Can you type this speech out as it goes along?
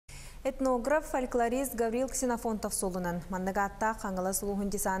Этнограф, фольклорист Гавриил Ксенофонтов суолунан. Маннагатта қаңғыла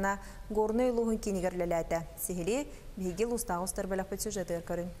сұлуғын десана горной луғын кенігерлеләді. Сихили бейгел ұстағыстар бәләқпет сюжеті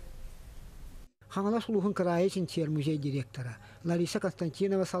көрін. Қаңғыла сұлуғын қырайы Синтер музей директора Лариса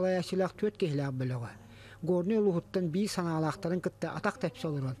Константинова салаяшылақ төт кехілі аббіліға. Горной луғыттан бей саналақтарын кітті атақ тәпсі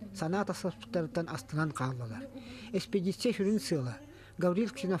олырын, сана атасыптарыттан астынан қалдылар. Экспедиция жүрін сылы. Гавриил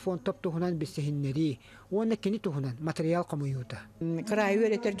Ксенофонтов туһунан бисеһиннери, уонна кини туһунан материал комуюта. Край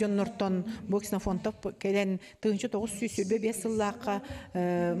өретер Джоннортон бу Ксенофонтов келен 1905 сыллакка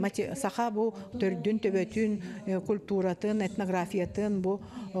саха бу төрдүн төбөтүн культуратын, этнографиятын бу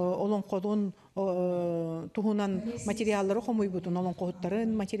олонкодун туһунан материаллары комуйбутун,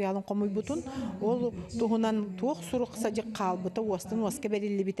 олонкоттарын материалын комуйбутун, ол туһунан туох сурук сажык калбыта остын оска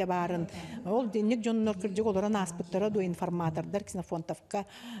берилли бите барын. Ол денник Джоннор кыржык олоран аспыттара до информатордар Ксенофонтовка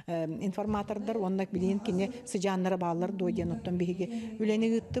информатордар оннак билин кине сыжаннары баллар до деноттон биге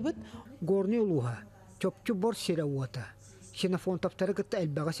үлени гыттыбыт. Горный улуха чопчу бор сирауата. Ксенофонтовтары гытта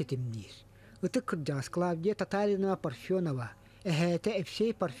элбага сетимнир. Ытык кыржагас Клавдия Татаринова Парфенова, эхете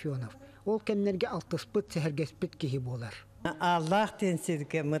Евсей Парфенов. Ол кемнерге алтыспыт сехергеспит кихи болар. Аллах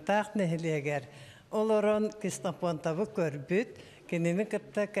тенсирге мытақ нехилегер. Олорон Ксенофонтовы көрбүт, кенени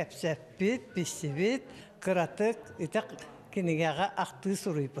кытта кәпсәппит, писсибит, кыратык, итак кенегеға ақты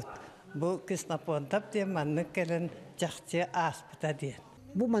суруйбыт. Бу Ксенофонтов ден маннык келен жақсы аспыта ден.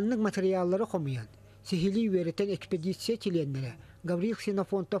 Бу маннык материаллары комуян. Сихили веретен экспедиция тиленнере. Гавриил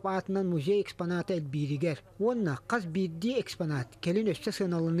Ксенофонтов атынан музей экспонаты элбиригер. Онна қаз бидди экспонат келин өсті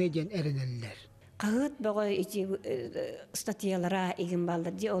сыналыны ден әрінелілер. Қағыт бұғы ити статьялара егін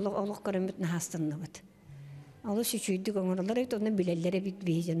балдар де олық көрімбітін хастынны бұд. Олы сүчүйді көңірлер ет, оны білелері бит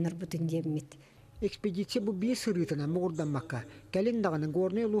бейженлер бұтын деммет. Экспедиция бу бей сырытына мұғырдан маққа. Келин дағының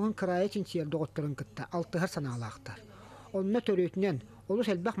горный луғын кырайы чинсиер доғыттырын кытта, алтығыр саналақтар. Онна төрөтінен олус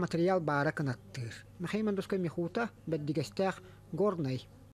әлбақ материал бара кынаттыр. Махайман доска мехута, бәддігестәқ, горный.